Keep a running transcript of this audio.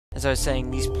as I was saying,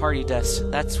 these party deaths,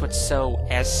 that's what's so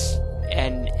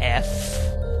SNF.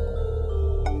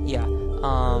 Yeah,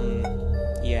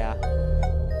 yeah.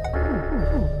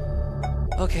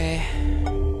 Okay.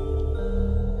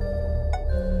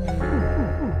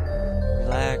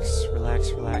 Relax, relax,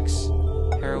 relax.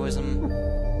 Heroism.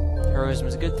 Heroism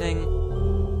is a good thing.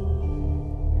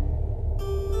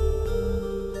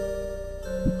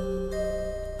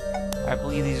 I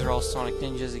believe these are all Sonic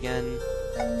Ninjas again.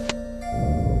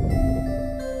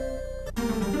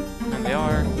 And they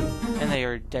are. And they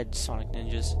are dead Sonic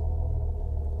Ninjas.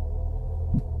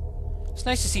 It's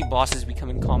nice to see bosses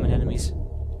becoming common enemies.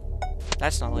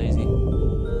 That's not lazy.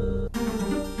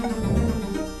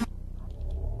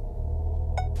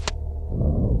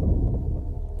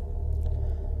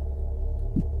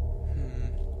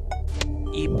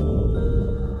 Eep.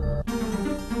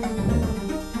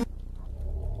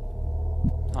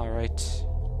 Alright.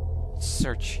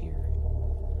 Search here.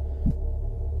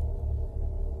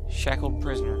 Shackled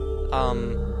prisoner.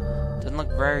 Doesn't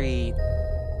look very...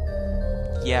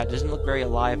 Yeah, it doesn't look very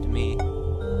alive to me. I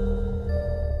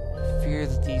fear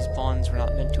that these bonds were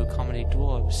not meant to accommodate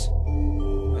dwarves.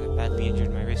 Rather badly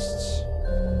injured my wrists.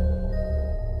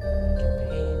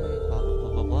 Campaign, blah blah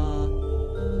blah blah blah.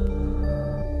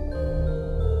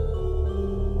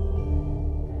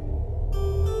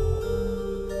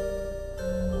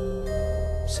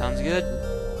 Sounds good.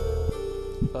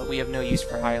 But we have no use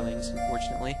for hirelings,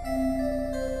 unfortunately.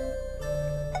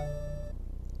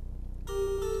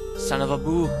 Son of a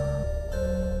boo.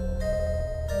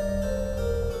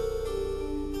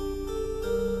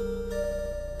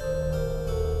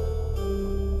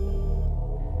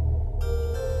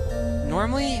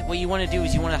 Normally, what you want to do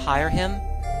is you want to hire him,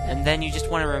 and then you just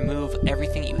want to remove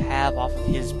everything you have off of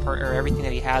his or everything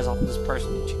that he has off of his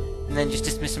personage, and then just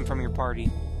dismiss him from your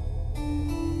party.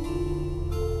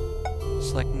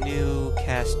 Select new,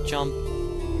 cast jump,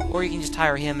 or you can just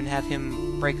hire him and have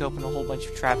him break open a whole bunch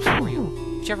of traps for you.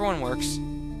 Whichever one works.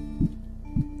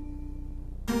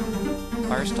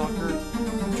 Firestalker.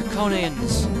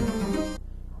 Draconians!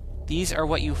 These are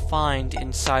what you find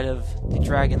inside of the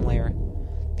dragon lair.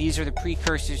 These are the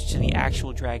precursors to the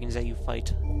actual dragons that you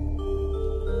fight.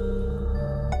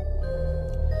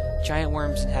 Giant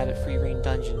worms inhabit Free Reign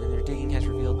Dungeon, and their digging has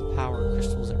revealed the power of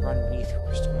crystals that run beneath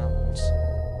Crystal Mountains.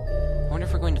 I wonder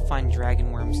if we're going to find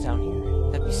dragon worms down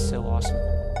here. That'd be so awesome.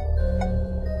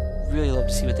 Really love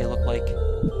to see what they look like.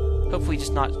 Hopefully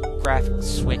just not graphic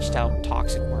switched out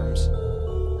toxic worms.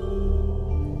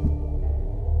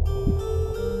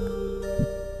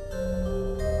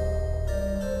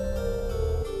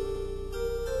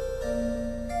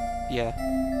 Yeah.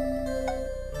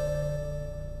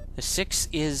 The 6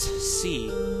 is C.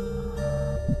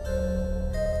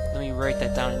 Let me write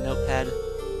that down in Notepad.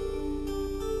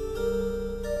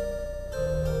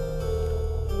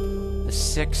 The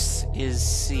 6 is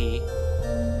C.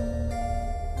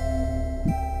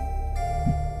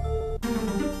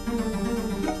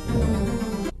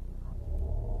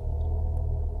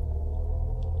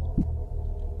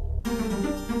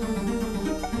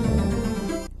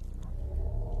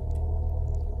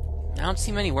 I don't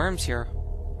see many worms here.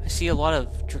 I see a lot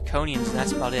of draconians, and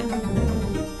that's about it.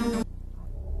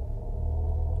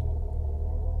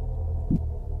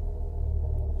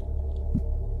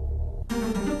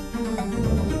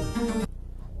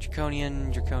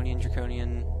 Draconian, draconian,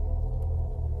 draconian.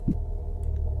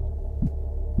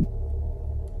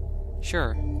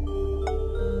 Sure.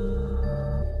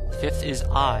 5th is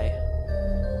I.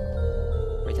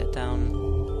 Write that down.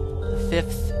 The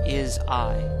 5th is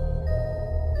I.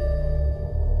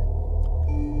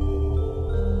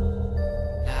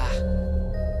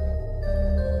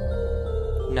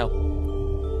 No.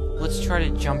 Let's try to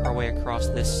jump our way across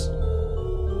this.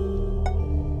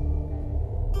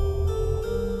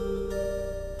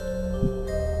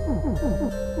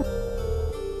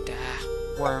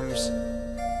 Worms.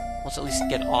 Let's at least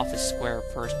get off this square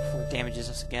first before it damages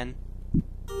us again.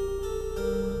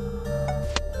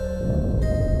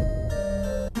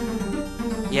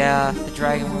 Yeah, the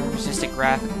dragon worm is just a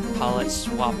graphic palette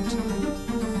swapped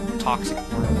toxic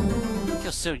worm. I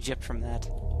feel so gypped from that.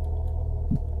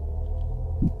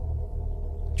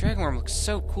 Dragon worm looks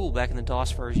so cool back in the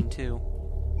DOS version too.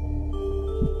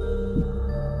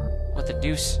 What the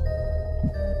deuce?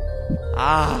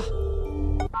 Ah!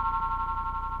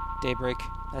 Daybreak.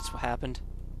 That's what happened.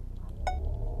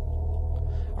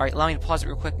 Alright, allow me to pause it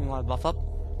real quick. We want to buff up.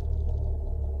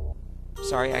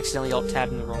 Sorry, I accidentally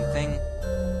alt-tabbed in the wrong thing.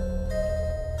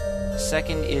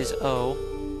 Second is O.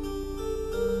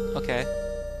 Okay.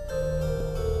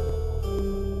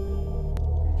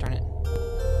 Darn it.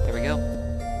 There we go.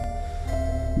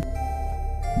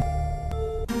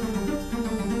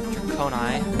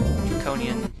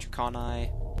 Draconi,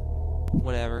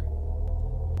 whatever.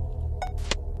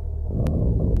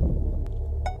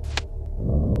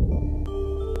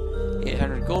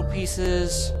 $800 gold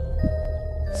pieces.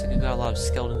 Looks like we've got a lot of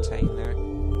skeletons hanging there.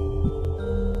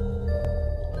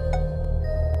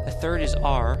 The third is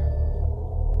R.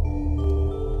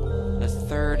 The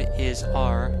third is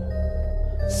R.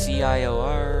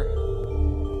 CIOR.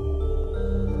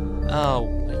 Oh,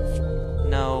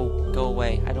 no, go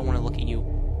away. I don't want to look at you.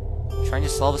 I'm trying to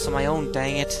solve this on my own,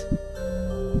 dang it.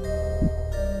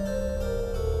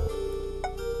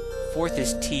 Fourth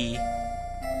is T.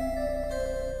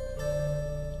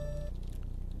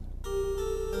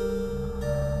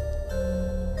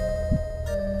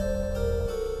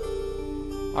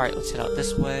 Alright, let's head out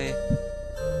this way.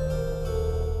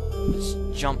 Let's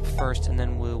jump first, and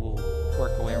then we will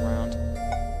work our way around.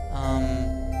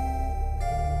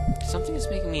 Something is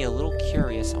making me a little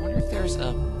curious. I wonder if there's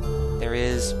a... There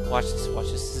is. Watch this,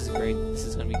 watch this. This is great. This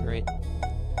is gonna be great.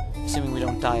 Assuming we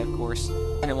don't die, of course.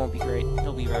 Then it won't be great.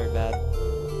 It'll be very bad.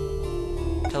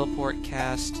 Teleport,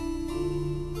 cast.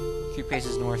 3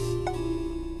 paces north.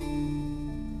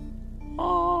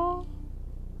 Aww.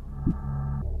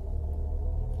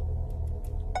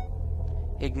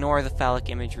 Ignore the phallic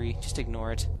imagery. Just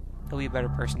ignore it. He'll be a better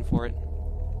person for it.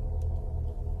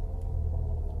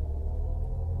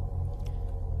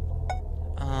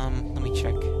 Let me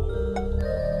check.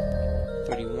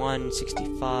 31,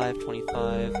 65,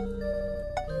 25.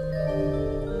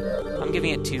 I'm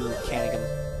giving it to Cannigan.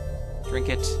 Drink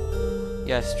it.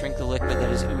 Yes, drink the liquid that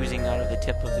is oozing out of the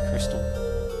tip of the crystal.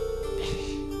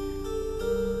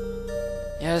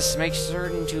 Yes, make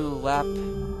certain to lap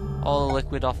all the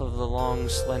liquid off of the long,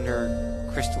 slender,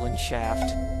 crystalline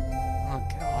shaft. Oh,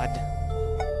 God.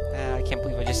 I can't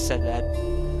believe I just said that.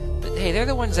 But hey, they're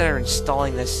the ones that are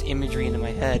installing this imagery into my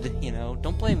head, you know.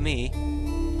 Don't blame me.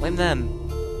 Blame them.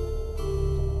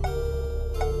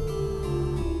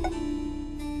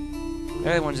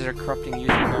 They're the ones that are corrupting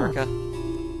youth in America.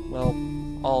 Well,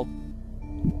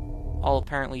 all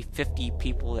apparently 50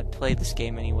 people that play this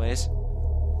game anyways.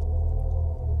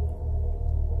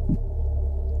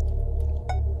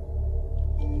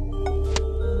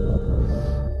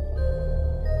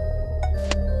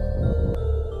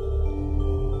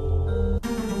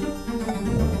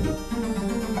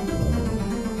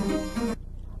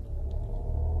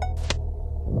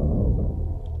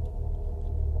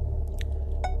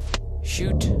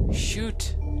 Shoot!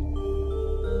 Shoot!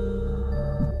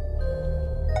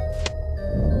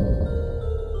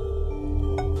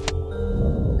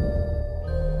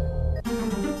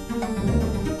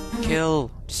 Kill!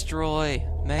 Destroy!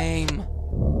 Maim!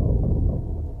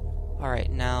 Alright,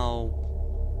 now...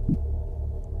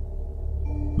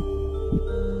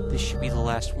 This should be the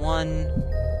last one.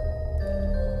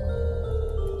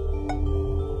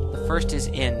 The first is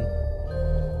in.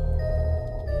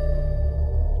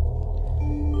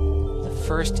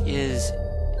 First is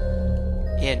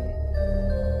in.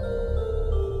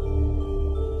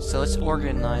 So let's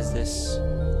organize this.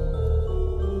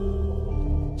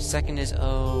 Second is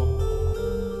O.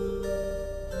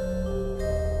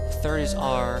 Third is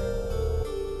R.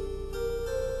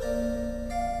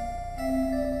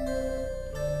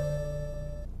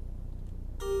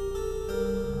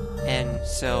 N.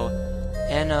 So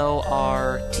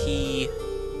N-O-R-T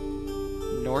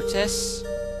Nortes?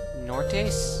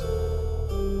 Nortes?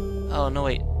 Oh, no,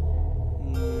 wait.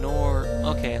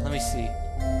 Okay, let me see.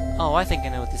 Oh, I think I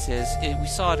know what this is. We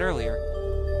saw it earlier.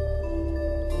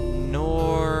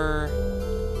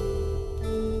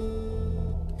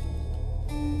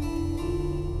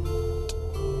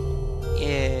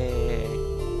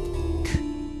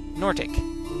 Nordic.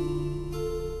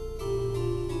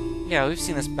 Yeah, we've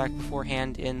seen this back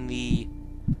beforehand in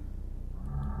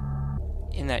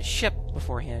that ship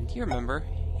beforehand. You remember.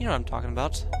 You know what I'm talking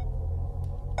about.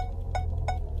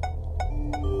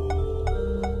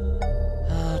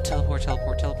 Teleport,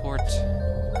 teleport, teleport.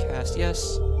 Cast,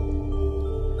 yes.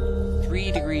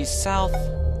 3 degrees south.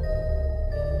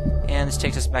 And this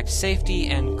takes us back to safety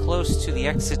and close to the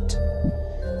exit.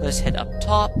 Let's head up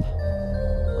top,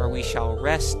 where we shall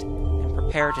rest and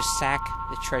prepare to sack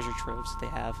the treasure troves that they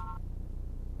have.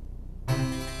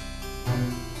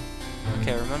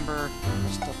 Okay, remember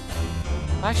stuff.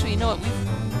 Actually, you know what?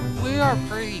 We are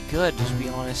pretty good, to be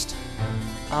honest.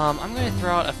 I'm going to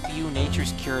throw out a few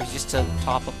nature's cures just to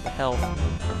top up the health.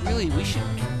 But really, we should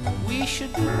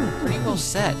be pretty well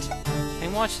set.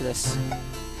 And watch this.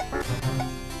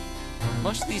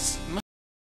 Most of